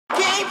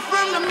came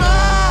from the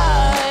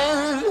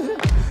mud.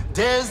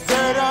 There's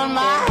dirt on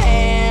my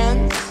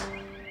hands.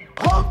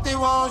 Hope they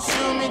won't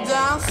shoot me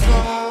down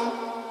soon.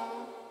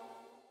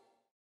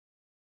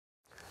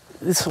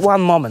 This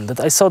one moment that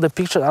I saw the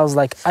picture, I was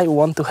like, I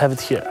want to have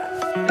it here.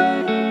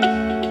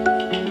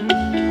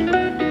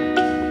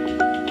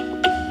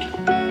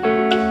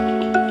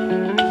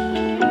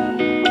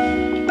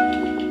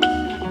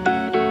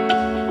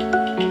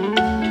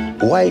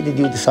 Why did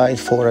you decide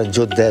for a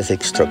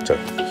geodesic structure?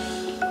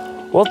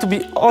 Well, to be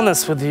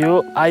honest with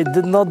you, I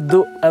did not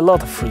do a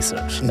lot of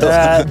research.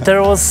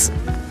 There was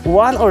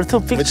one or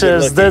two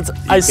pictures that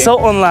I saw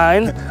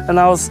online, and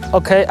I was,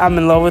 okay, I'm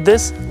in love with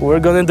this, we're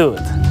gonna do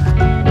it.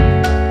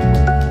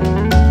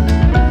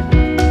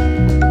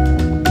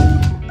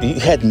 You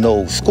had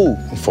no school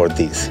for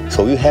this,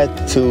 so you had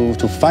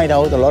to find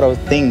out a lot of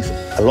things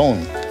alone.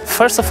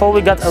 First of all,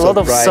 we got a lot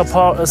of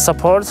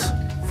support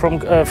from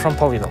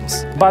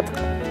Polidomes, but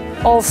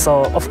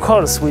also, of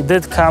course, we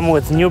did come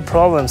with new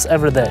problems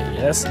every day,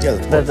 yes? Yeah,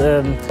 that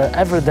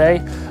every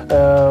day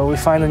we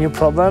find a new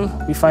problem,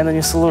 we find a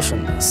new solution.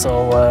 So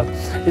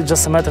it's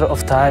just a matter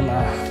of time,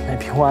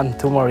 maybe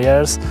 1-2 more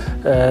years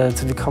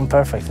to become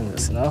perfect in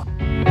this, you know?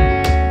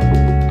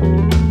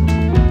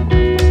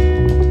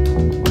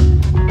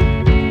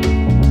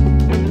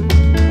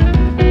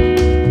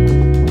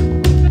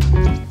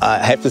 I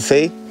have to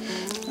say,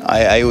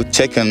 I would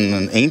check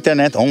on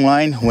internet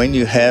online when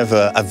you have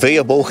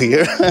available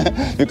here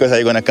because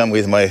I'm gonna come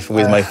with my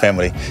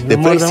family. The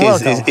place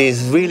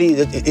is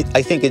really,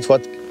 I think it's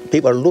what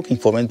people are looking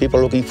for. When people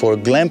are looking for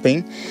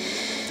glamping,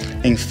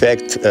 in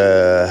fact,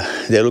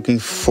 they're looking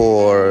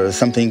for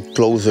something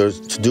closer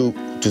to do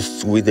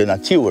with the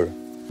nature.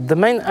 The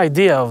main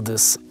idea of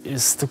this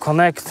is to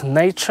connect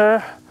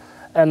nature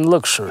and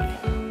luxury.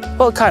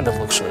 Well, kind of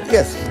luxury.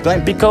 Yes,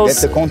 glamping. Because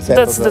that's the concept.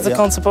 That's the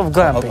concept of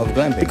glamping. Of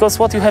glamping. Because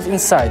what you have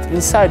inside.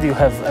 Inside you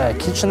have a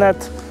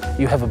kitchenette,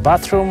 you have a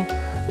bathroom,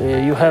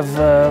 you have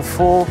a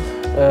full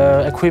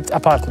equipped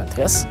apartment,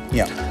 yes?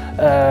 Yeah.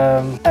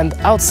 And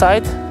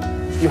outside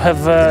you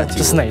have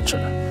just nature.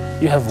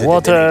 You have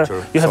water,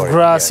 you have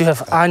grass, you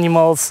have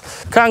animals,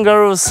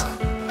 kangaroos.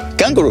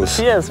 Kangaroos?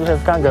 Yes, we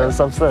have kangaroos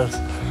upstairs.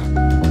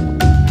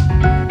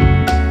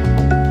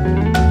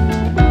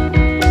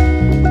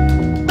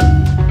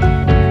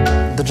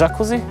 The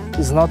jacuzzi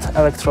is not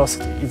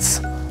electricity,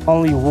 it's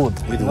only wood.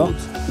 With you know? wood.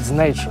 It's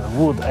nature,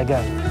 wood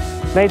again.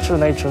 Nature,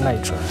 nature,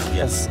 nature.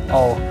 Yes. That's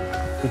all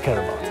we care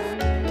about.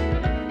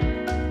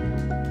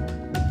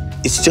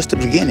 It's just the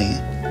beginning.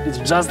 It's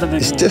just the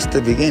beginning. It's just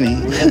the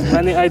beginning. We have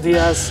many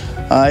ideas.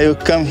 I will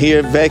come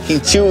here back in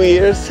 2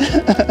 years.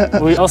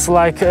 We also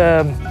like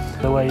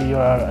the way you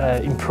are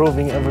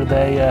improving every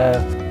day.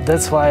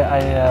 That's why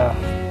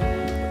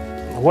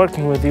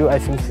working with you, I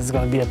think it's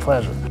going to be a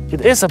pleasure.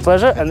 It is a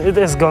pleasure, and it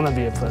is going to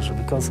be a pleasure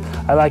because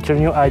I like your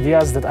new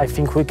ideas that I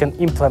think we can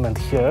implement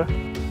here.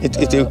 It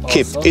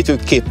will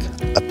keep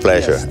a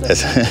pleasure,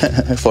 yes,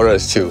 for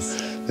us too.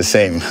 The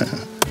same.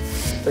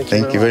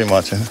 Thank you very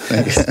much.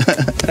 Thank you.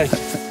 Thank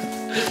you.